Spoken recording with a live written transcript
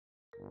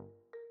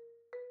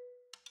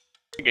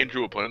think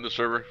Andrew will play on the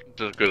server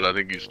just because I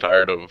think he's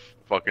tired of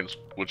fucking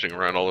switching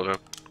around all the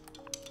time.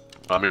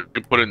 I mean, you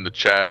can put in the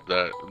chat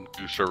that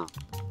new server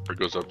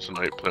goes up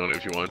tonight. Play on it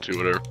if you want to,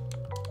 whatever.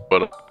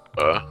 But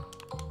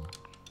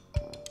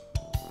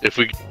if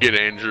we get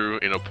Andrew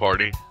in a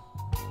party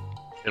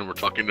and we're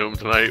talking to him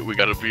tonight, we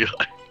gotta be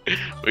like,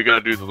 we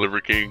gotta do the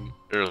Liver King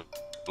or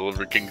the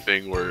Liver King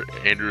thing where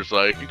Andrew's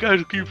like, you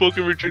guys keep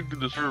fucking restricting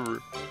the server.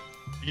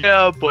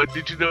 Yeah, but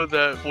did you know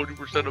that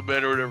 40% of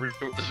men or whatever?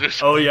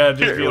 Oh yeah,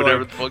 just be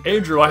like,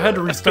 Andrew, I had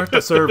to restart the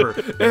server.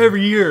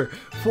 Every year,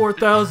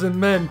 4,000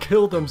 men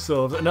killed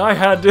themselves, and I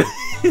had to...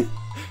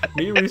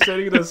 Me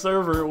resetting the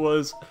server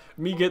was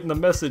me getting the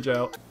message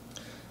out.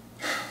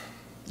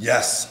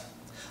 Yes,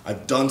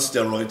 I've done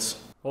steroids.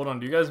 Hold on,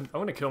 do you guys... I'm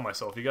gonna kill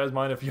myself. You guys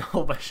mind if you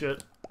hold my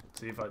shit?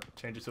 See if I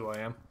change it to who I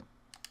am.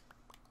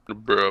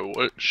 Bro,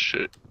 what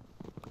shit?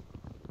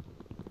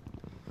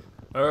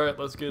 Alright,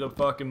 let's get a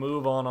fucking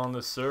move on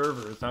this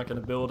server. It's not gonna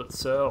build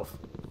itself.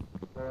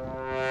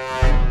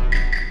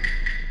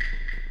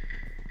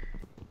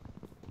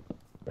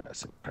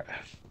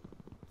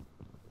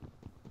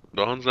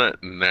 Don's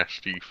that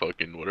nasty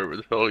fucking whatever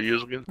the hell he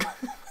is again.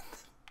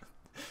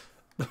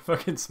 The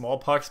fucking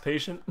smallpox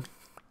patient?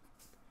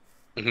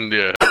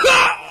 Yeah.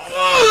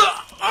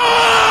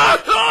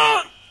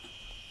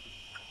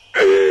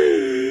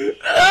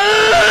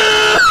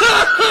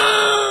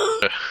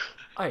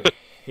 I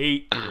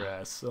hate your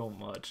ass so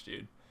much,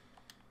 dude.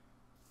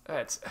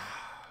 That's...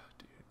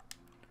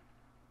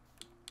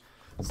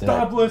 dude.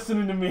 Stop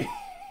listening to me!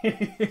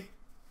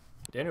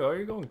 Daniel, are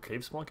you going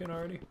cave spelunking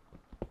already?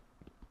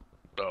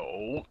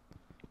 No.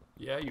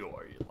 Yeah, you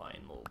are, you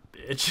lying little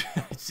bitch.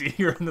 I see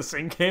you're in the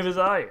same cave as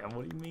I am.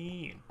 What do you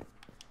mean?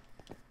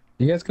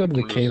 You guys go to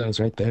the cave that's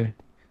right there.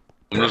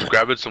 I'm just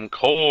grabbing some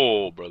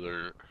coal,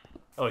 brother.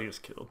 Oh, he was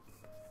killed.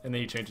 And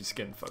then he changed his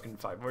skin fucking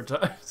 5 more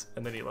times.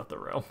 And then he left the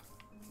realm.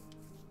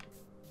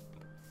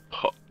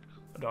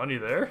 Don, you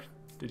there?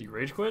 Did he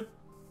rage quit?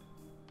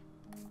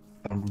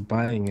 I'm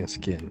buying a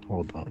skin.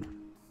 Hold on.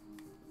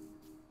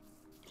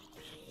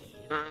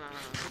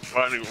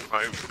 Running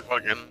my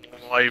fucking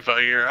life out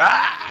here.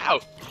 Ow!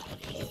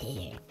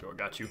 Joe,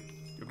 got you.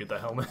 You'll get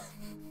that helmet.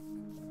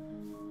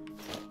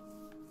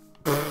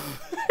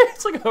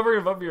 It's like hovering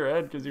above your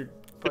head because your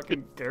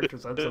fucking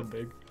character's head's so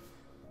big.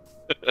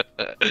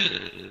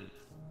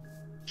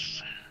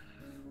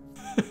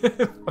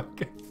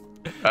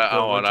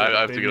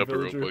 I have to get up here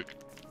real quick.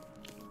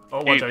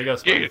 Oh, watch out, you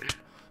guys.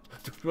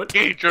 What?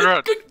 Turn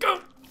around. Go!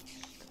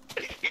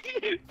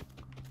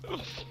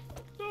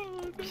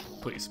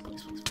 Please,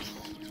 please, please, please,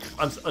 please.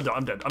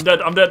 I'm dead. I'm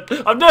dead. I'm dead.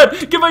 I'm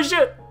dead. Get my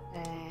shit.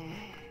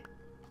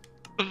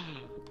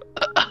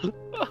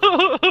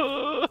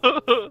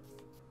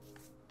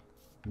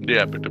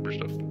 Yeah, I picked up your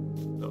stuff.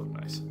 Oh,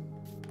 nice.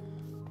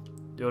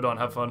 Yo, Don,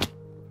 have fun.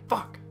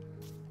 Fuck.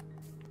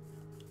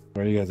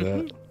 Where are you guys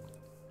at?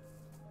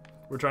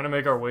 We're trying to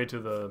make our way to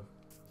the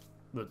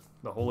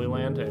Holy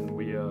Land, and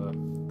we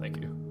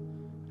thank you.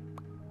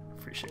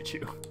 Appreciate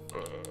you.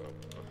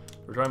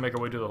 We're trying to make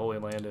our way to the Holy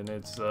Land, and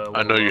it's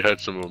I know you had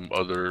some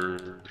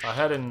other... I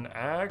had an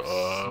axe,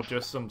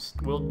 just some...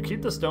 We'll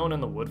keep the stone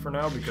and the wood for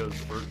now, because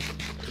we're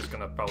just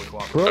gonna probably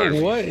cooperate.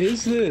 Bro, what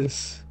is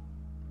this?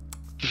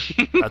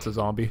 That's a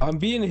zombie. I'm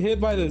being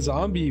hit by the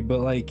zombie, but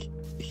like,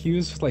 he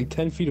was like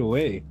 10 feet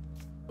away.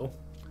 Oh.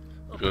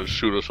 He's gonna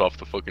shoot us off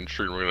the fucking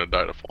tree and we're gonna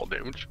die to fall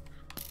damage.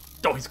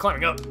 Oh, he's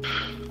climbing up.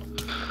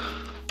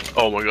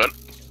 Oh my god.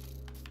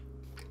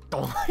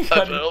 Oh my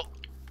god.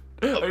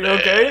 Are you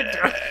okay?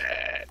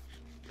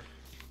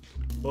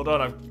 Hold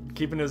on, I'm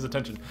keeping his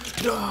attention.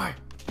 Die!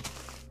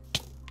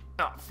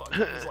 Oh, fuck.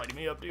 He's lighting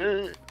me up,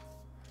 dude.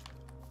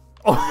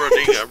 Oh, I'm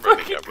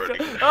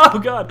running. Oh,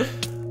 God.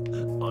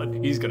 Oh,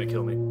 he's gonna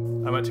kill me.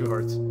 I'm at 2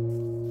 hearts.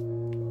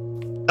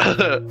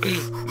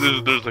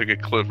 There's like a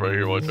cliff right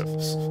here, watch out.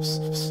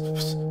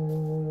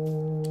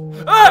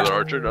 Ah!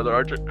 Another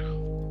archer.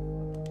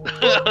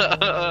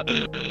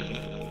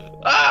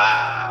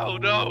 Ah! Oh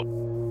no!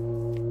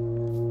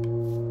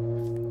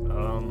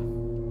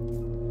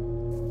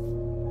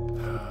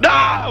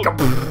 No!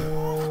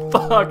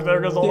 Fuck, there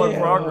goes all our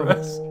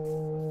progress.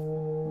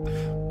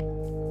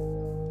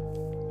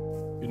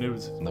 Good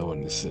news. No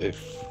one is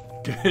safe.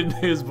 Good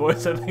news,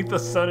 boys. I think the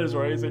sun is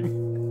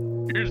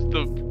rising. Here's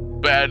the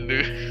bad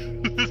news.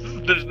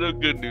 There's no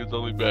good news,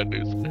 only bad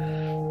news.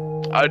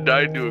 I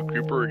died to a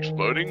creeper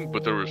exploding,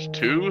 but there was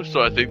 2, so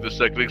I think the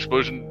second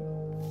explosion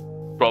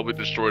probably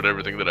destroyed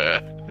everything that I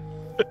had.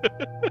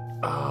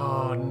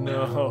 Oh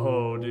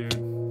no, dude.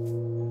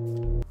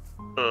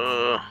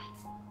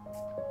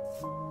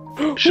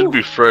 Should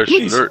be fresh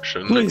dirt,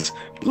 shouldn't it?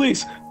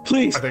 Please.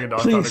 I think a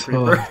dog found a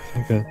creeper. Oh,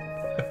 okay.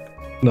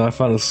 No, I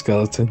found a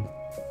skeleton.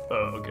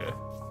 Oh, okay.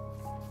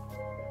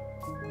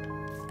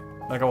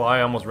 Not gonna lie,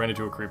 I almost ran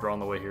into a creeper on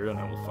the way here and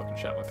I almost fucking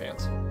shat my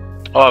pants.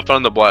 Oh, I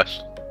found the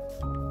blast.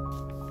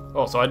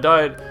 Oh, so I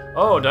died.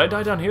 Oh, did I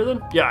die down here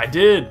then? Yeah, I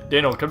did.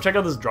 Daniel, come check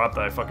out this drop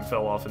that I fucking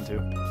fell off into.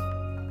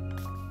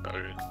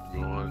 Okay,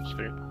 go on,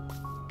 see.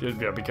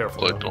 Yeah, be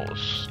careful. Collect all the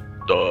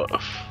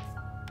stuff.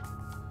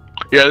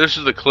 Yeah, this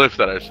is the cliff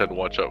that I said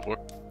watch out for.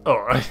 Oh,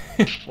 right.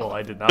 Well,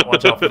 I did not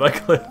watch out for that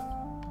cliff.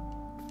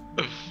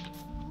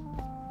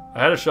 I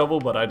had a shovel,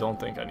 but I don't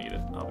think I need it.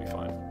 I'll be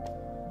fine.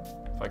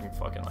 If I can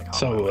fucking like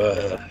hop my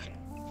way down.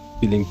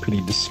 Feeling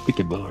pretty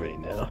despicable right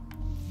now.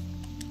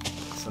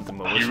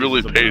 You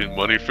really paid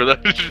money for that?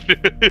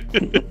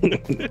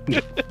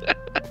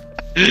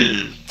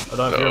 I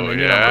don't hear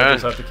me. I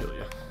just have to kill you.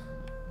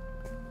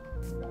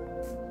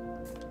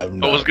 I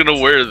was gonna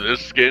wear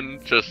this skin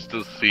just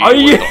to see what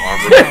the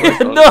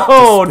armor.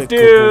 No,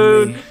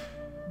 dude.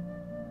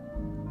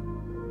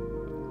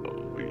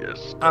 Oh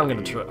yes. I'm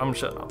gonna try. I'm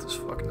shutting off this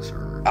fucking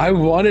server. I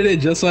wanted it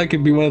just so I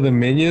could be one of the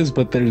minions,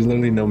 but there's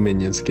literally no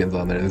minion skins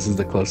on there. This is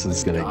the closest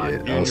it's gonna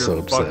get. I was so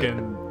upset.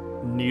 Fucking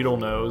needle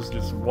nose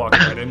just walking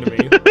right into me.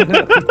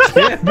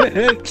 Damn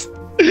it!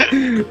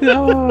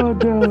 No,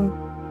 no.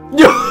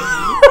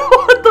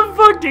 What the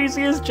fuck? Do you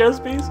see his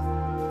chest piece?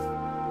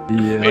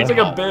 Yeah. It's like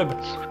a bib.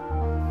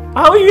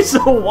 How are you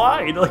so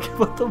wide? Like,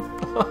 what the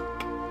fuck?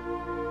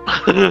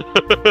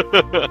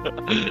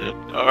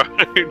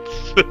 Alright,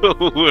 so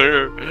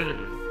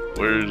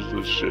where's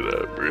this shit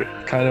at, bro?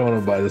 Kinda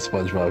wanna buy the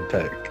SpongeBob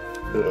pack.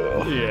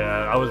 Ugh.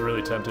 Yeah, I was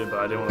really tempted, but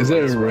I didn't want to. Is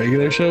there a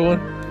regular show one?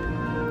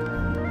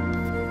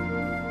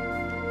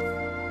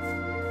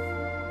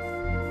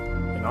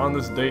 And on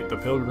this date, the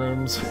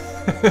pilgrims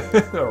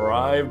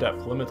arrived at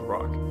Plymouth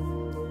Rock.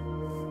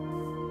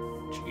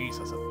 Jeez,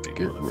 that's a big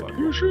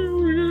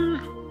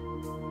motherfucker.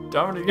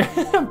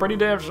 I'm pretty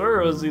damn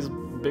sure it was these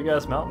big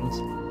ass mountains.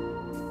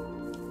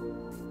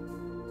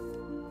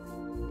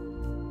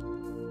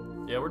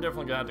 Yeah, we're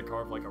definitely gonna have to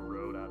carve like a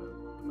road out of the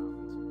mountains.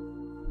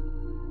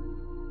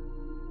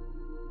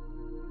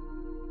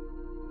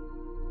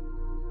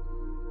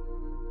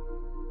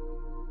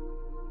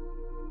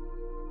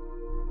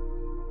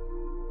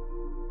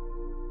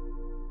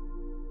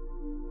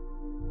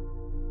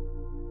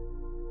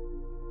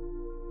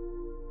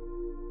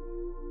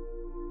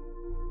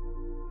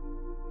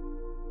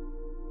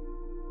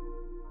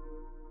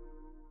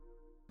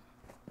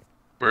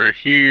 We're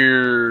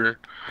here.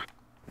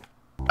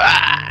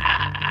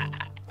 Ah!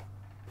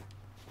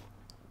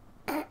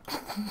 To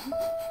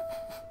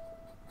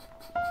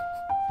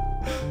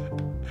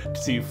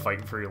see you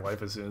fighting for your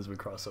life as soon as we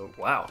cross over.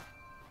 Wow.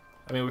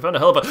 I mean, we found a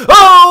hell of a.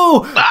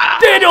 Oh! Ah!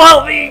 Daniel,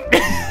 help me!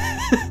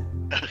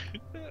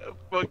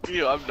 Fuck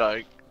you, I'm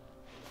dying.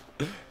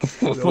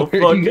 No, fuck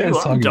you,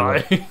 I'm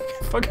dying.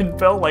 Fucking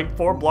fell like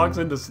 4 blocks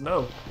into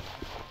snow.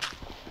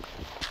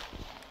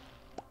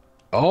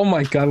 Oh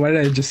my god, why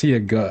did I just see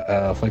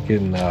a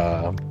fucking,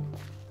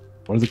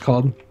 what is it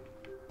called?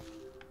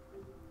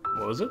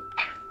 What was it?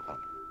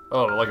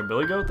 Oh, like a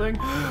billy goat thing?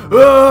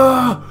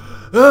 Oh,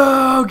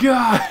 oh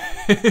god!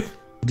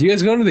 Do you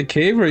guys go into the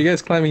cave or are you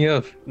guys climbing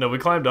up? No, we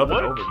climbed up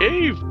what and over.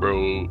 Cave,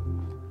 bro?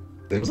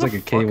 There was like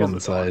a cave on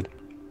the side.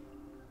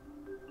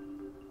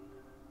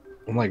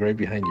 I'm like right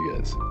behind you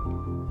guys.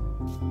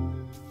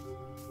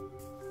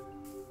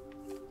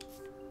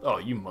 Oh,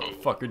 you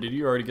motherfucker. Did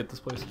you already get this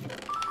place?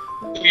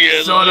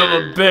 Yeah, son of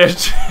a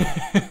bitch!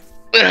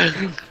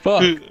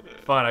 Fuck.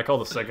 Fine, I call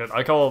the second.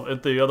 I call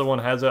if the other one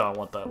has it, I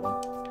want that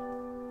one.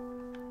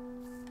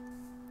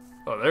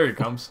 Oh, there he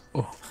comes.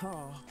 Oh,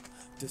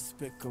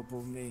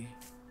 despicable me.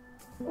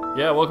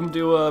 Yeah, welcome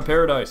to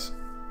paradise.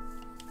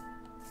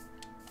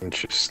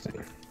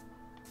 Interesting.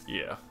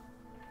 Yeah.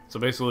 So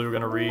basically, we're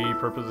gonna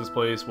repurpose this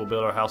place. We'll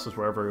build our houses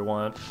wherever we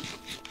want.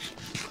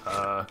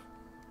 I'll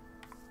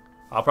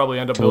probably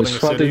end up building a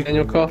city.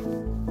 Daniel call?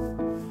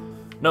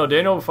 No,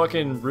 Daniel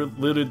fucking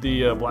looted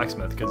the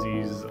blacksmith because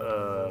he's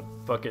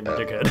fucking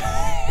dickhead,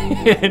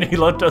 and he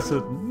left us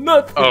with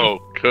nothing. Oh,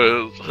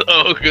 cause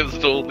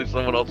totally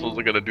someone else was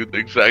gonna do the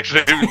exact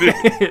same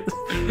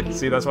thing.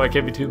 See, that's why I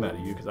can't be too mad at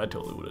you because I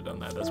totally would have done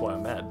that. That's why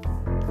I'm mad.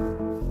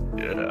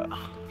 Yeah.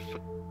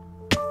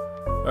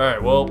 All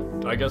right, well,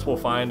 I guess we'll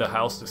find a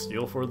house to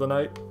steal for the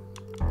night.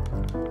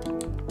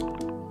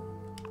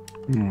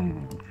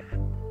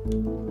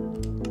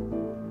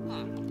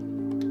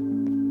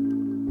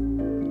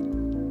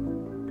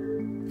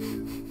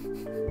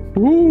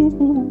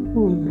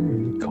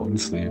 Ooh, cold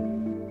sleep.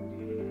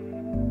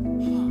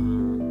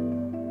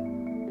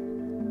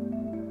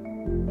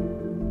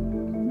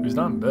 Who's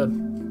not in bed?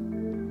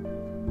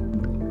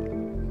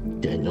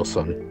 Daniel's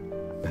son,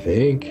 I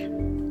think.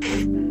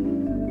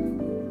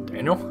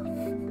 Daniel?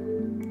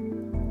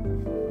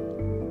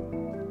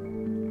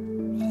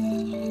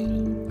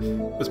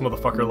 This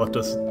motherfucker left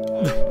us.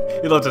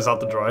 He left us out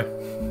to dry.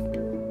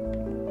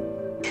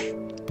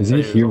 Is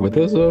he here with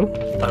us though?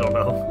 I don't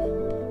know.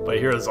 But I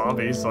hear a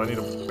zombie, so I need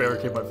to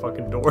barricade my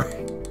fucking door.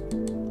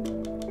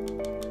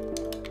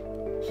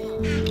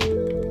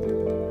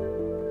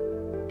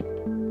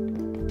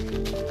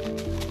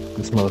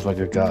 This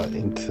motherfucker got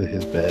into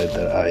his bed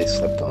that I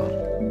slept on.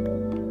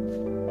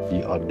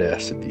 The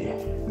audacity.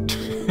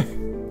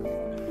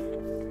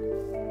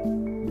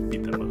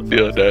 Beat that motherfucker.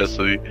 The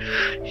audacity.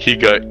 He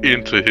got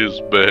into his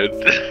bed.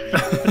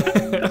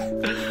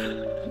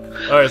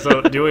 Alright,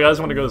 so do you guys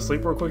want to go to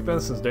sleep real quick then,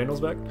 since Daniel's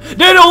back?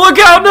 Daniel, look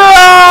out!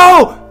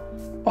 No!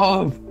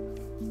 Oh!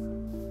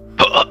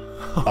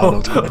 I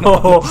don't know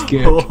what's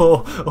going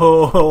on.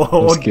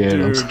 I'm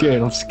scared. I'm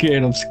scared. Dude. I'm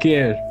scared. I'm scared. I'm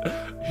scared.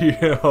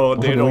 Yo,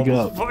 they going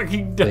almost up.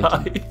 fucking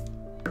died.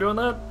 We're doing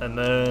that, and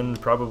then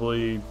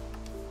probably. Oh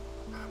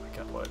my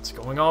god, what's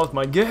going on with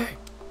my game?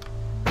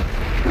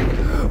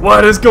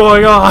 What is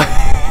going on?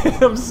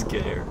 I'm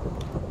scared.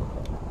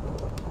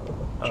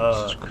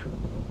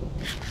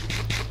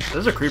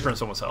 There's a creeper in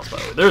someone's house, by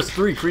the way. There's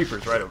 3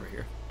 creepers right over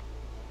here.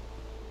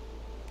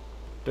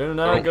 Do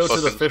not go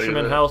to the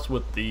fisherman house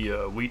with the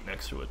wheat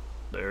next to it.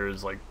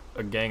 There's like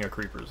a gang of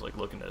creepers like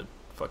looking to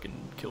fucking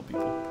kill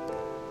people.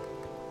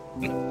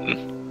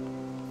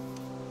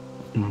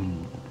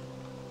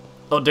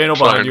 Oh, Dano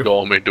behind you.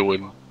 All me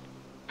doing.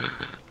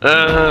 All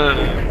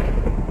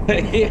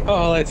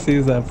I see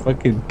is that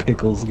fucking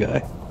pickles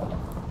guy.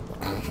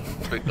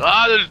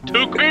 There's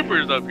 2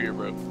 creepers up here,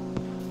 bro.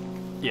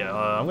 Yeah,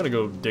 I'm gonna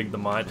go dig the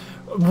mine.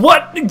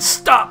 What?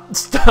 Stop!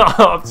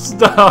 Stop!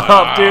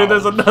 Stop, dude!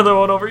 There's another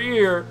one over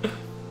here.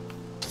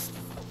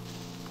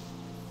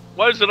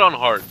 Why is it on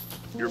hard?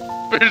 You're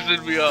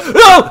pissing me off.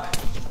 No!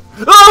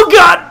 Oh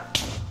god!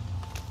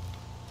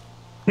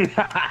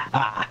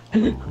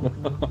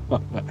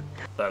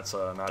 That's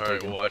not Alright,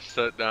 taken. well I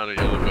sat down a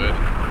yellow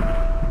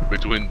bed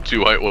between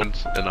 2 white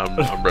ones, and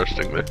I'm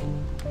resting there.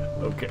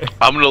 Okay.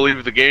 I'm gonna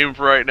leave the game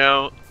for right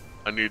now.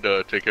 I need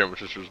to take care of my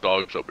sister's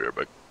dogs. I'll be right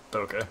back.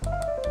 Okay.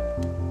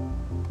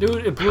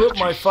 Dude, it blew up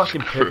my Jesus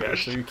fucking pickaxe.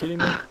 Christ. Are you kidding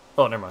me?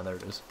 Oh, never mind. There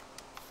it is.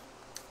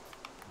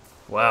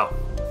 Wow.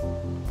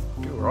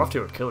 Dude, we're off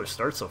to a killer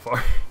start so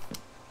far.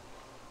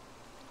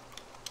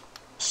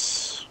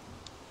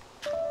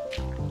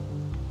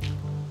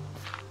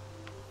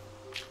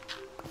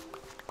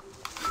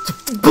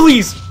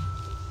 Please!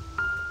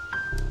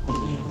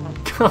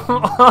 Come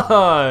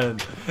on!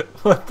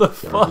 What the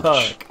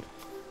fuck?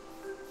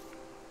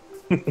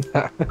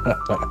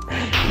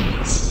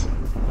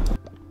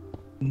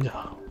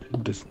 No,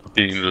 this not.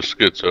 You just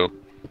schizo.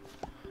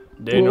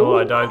 Daniel,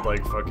 I died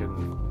like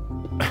fucking...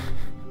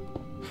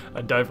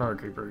 I died from a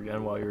creeper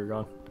again while you were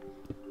gone.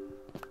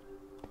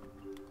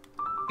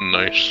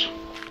 Nice.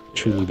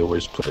 Truly the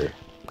worst player.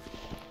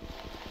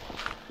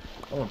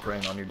 I wasn't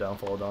praying on your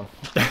downfall, Don.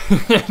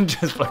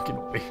 Just fucking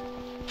wait.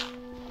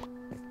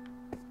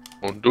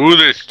 Don't do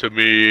this to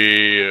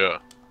me.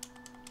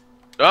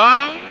 Ah!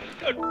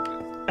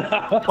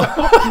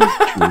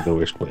 Truly the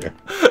worst player.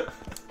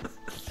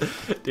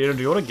 Daniel,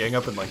 do you want to gang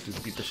up and like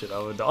just beat the shit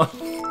out of Don?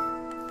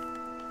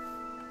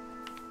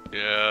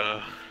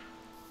 Yeah.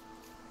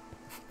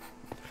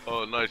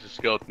 Oh, nice, a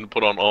skeleton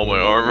put on all my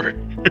armor.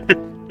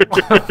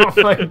 Oh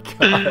my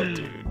god,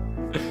 dude.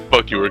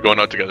 Fuck you, we're going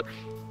out together.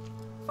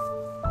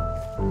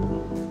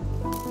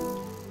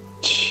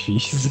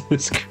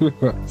 Jesus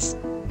Christ.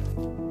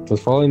 So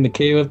following the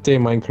cave update,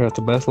 Minecraft,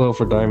 the best level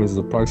for diamonds is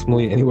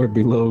approximately anywhere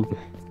below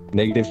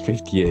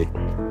 -58.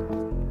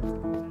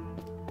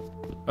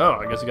 Oh,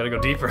 I guess you gotta go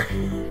deeper.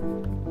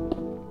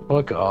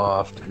 Fuck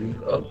off, dude.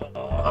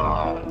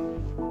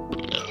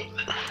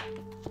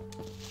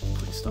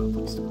 Please stop,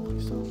 please stop,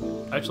 please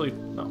stop. Actually,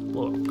 no,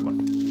 blow up, come on.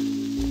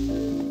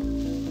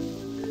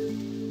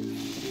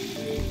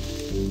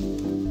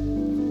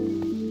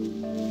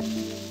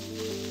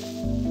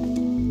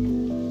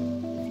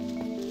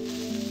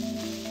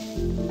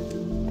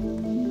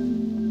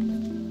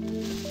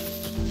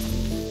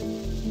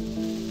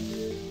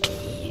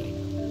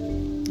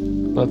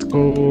 Let's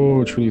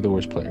go. Truly the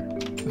worst player.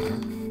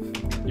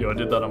 Yo, I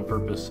did that on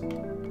purpose.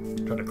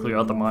 Trying to clear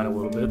out the mine a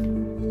little bit.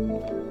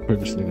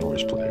 Purposely the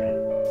worst player.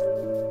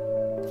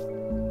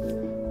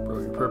 Bro,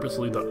 you're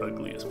purposely the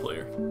ugliest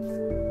player.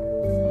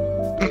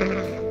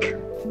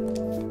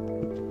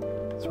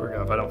 Swear to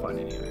God, if I don't find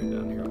any iron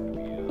down here, I'm gonna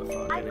be a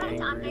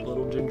fucking angry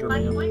little ginger my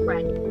man.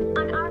 boyfriend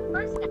on our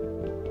first night.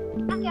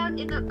 Back out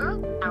in the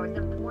early hours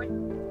of the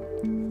morning,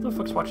 Who the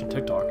fuck's watching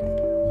TikTok?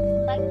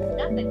 like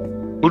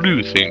nothing. Who do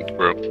you think,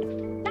 bro?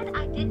 And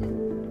I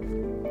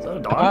didn't. Is that a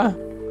dog?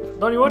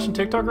 Don, you watching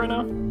TikTok right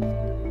now?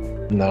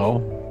 No.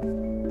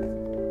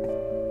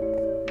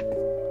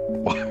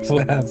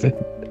 What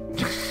happened?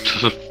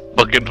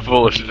 Fucking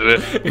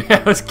bullshit.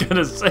 Yeah, I was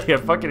gonna say, I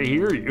fucking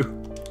hear you.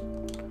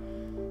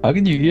 How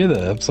can you hear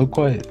that? I'm so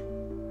quiet.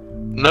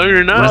 No, you're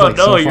Oh, not. like,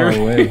 no, so far you're...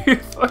 away.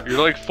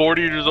 You're like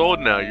 40 years old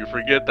now. You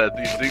forget that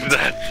these things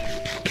happen.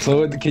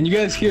 So can you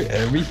guys hear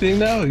everything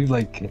now? You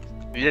like?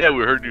 Yeah,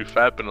 we heard you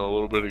fapping a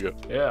little bit ago.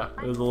 Yeah,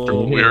 it was a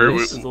little, We heard- it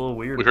was a little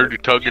weird. We heard you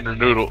tugging your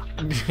noodle.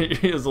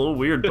 It was a little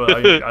weird,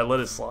 but I let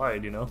it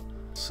slide, you know?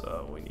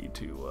 So we need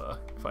to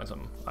find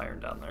some iron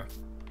down there.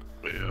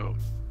 Yeah.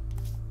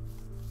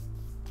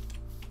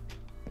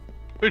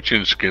 Let me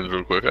change skins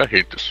real quick. I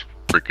hate this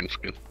freaking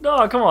skin.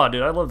 No, come on,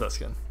 dude. I love that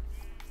skin.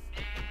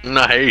 And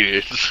I hate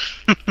it.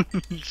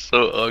 It's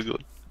so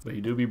ugly. But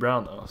you do be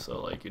brown, though, so,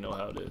 like, you know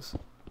how it is.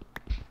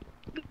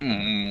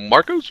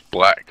 Marco's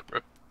black, bro.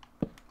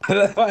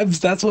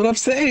 That's what I'm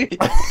saying.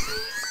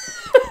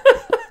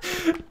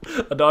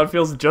 Adan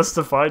feels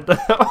justified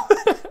now.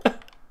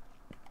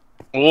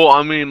 Well,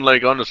 I mean,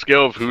 like, on the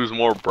scale of who's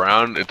more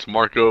brown, it's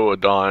Marco,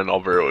 Adan,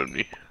 Alvaro, and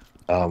me.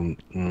 I don't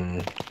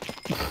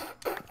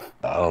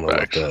know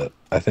Facts. about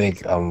that. I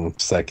think I'm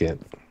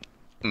second.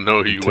 No,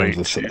 In you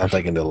terms ain't. of, I'm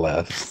thinking the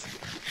last.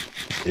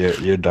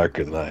 You're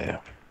darker than I am.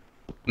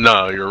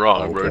 No, you're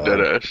wrong, Oh, bro. God.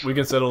 Deadass. We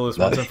can settle this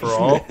No. once and for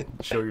all.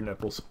 Show your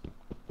nipples.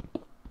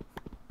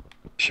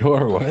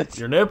 Sure, what?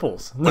 Your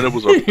nipples. My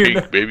nipples are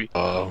pink, baby.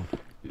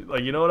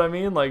 Like, you know what I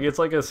mean? Like, it's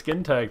like a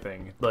skin tag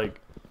thing. Like,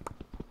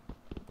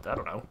 I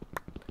don't know.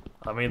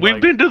 I mean, We've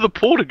like, been to the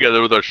pool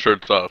together with our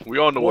shirts off. We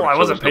all know Well, what I each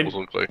wasn't other's nipples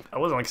look like. I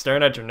wasn't like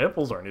staring at your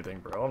nipples or anything,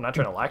 bro. I'm not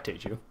trying to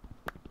lactate you.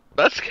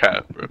 That's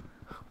cat, bro.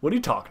 What are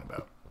you talking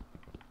about?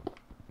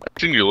 I've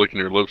seen you licking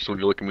your lips when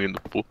you look at me in the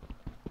pool.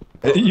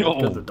 Hey, Look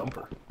at yo. the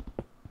dumper.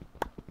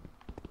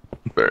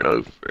 Fair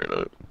enough, fair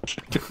enough.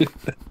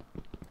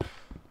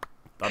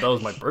 Thought that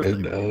was my birthday.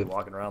 Good Bro, night.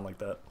 walking around like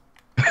that.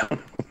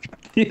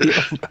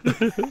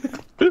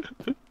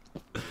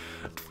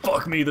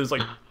 Fuck me. There's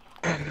like.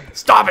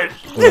 Stop it!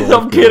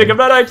 Oh, I'm kidding. I'm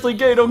not actually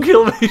gay. Don't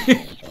kill me.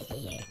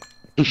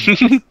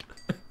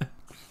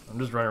 I'm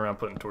just running around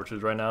putting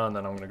torches right now, and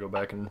then I'm gonna go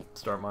back and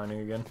start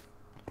mining again.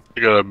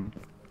 You got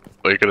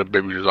a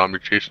baby zombie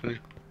chasing you?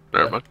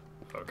 Never mind.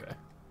 Okay.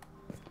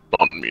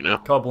 On me now.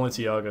 Call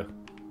Balenciaga.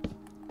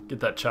 Get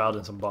that child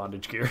in some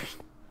bondage gear.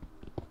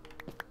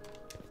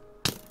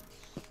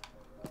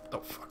 Oh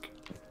fuck.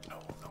 No.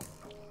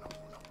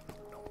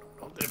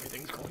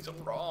 Everything's going so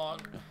wrong.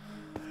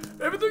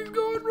 Everything's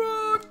going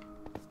wrong.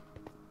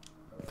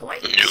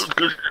 Please.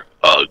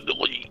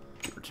 Ugly.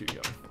 We're too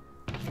young.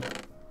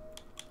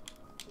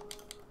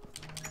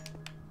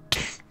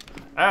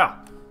 Ow.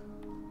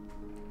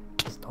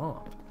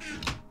 Stop.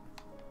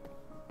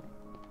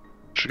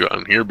 She got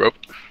in here, bro.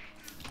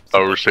 I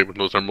was saving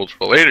those emeralds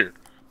for later.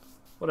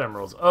 What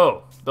emeralds?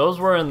 Oh, those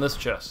were in this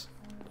chest.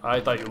 I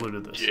thought you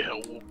looted this. Yeah,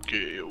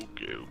 okay.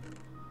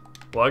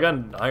 Well, I got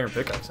an iron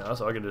pickaxe now,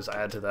 so I can just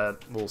add to that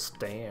little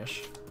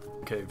stash.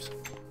 Caves.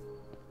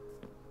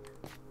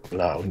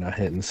 No, we're not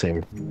hitting the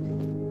same.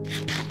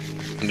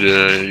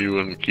 Yeah, you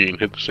and Keen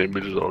hit the same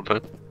bitches all the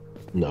time.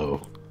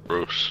 No.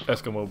 Gross.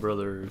 Eskimo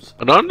brothers.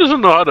 Adan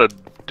doesn't know how to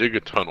dig a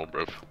tunnel,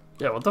 bro.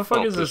 Yeah, what the fuck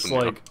Oh, is this, pissing me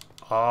off. like,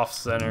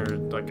 off-center?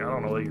 Like, I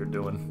don't know what you're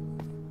doing.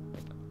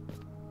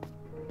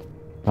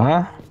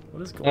 Huh?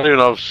 What is Not going on? even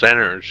off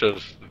center, it's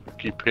just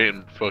keep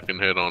hitting fucking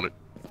head on it.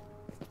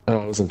 I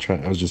wasn't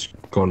trying. I was just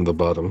going to the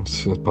bottom as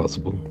soon as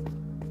possible.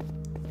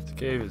 This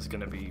cave is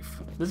gonna be...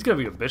 This is gonna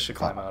be a bitch to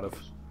climb out of.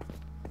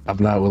 I'm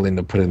not willing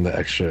to put in the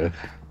extra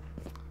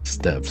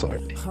steps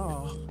already.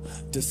 Oh,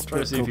 Try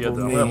to see if you have despicable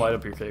the... I'm me. gonna light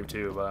up your cave,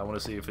 too, but I want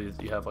to see if you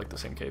have, like, the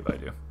same cave I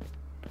do.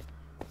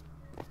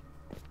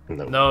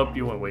 No. Nope,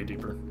 you went way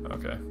deeper.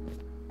 Okay.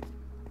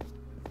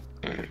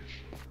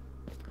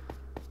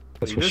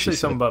 That's You what did she say said.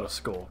 something about a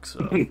skulk, so...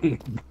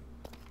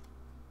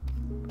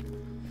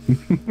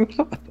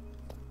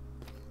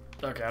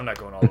 Okay, I'm not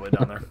going all the way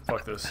down there.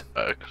 Fuck this.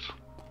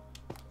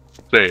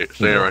 Say it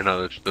right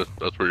now.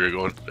 That's where you're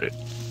going. Say it.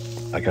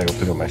 I gotta go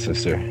pick up my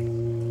sister.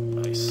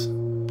 Nice.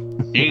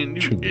 Keen,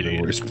 you Truly the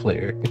idiot. worst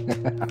player.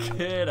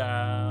 Get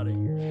out of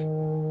here.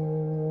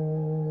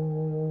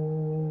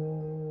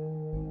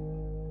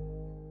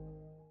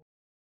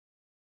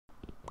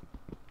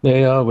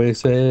 They always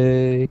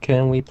say,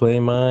 "Can we play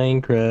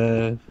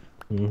Minecraft?"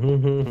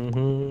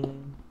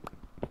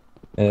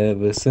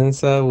 Ever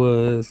since I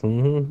was,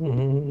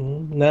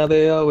 now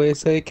they always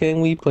say,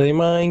 "Can we play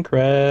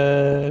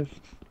Minecraft?"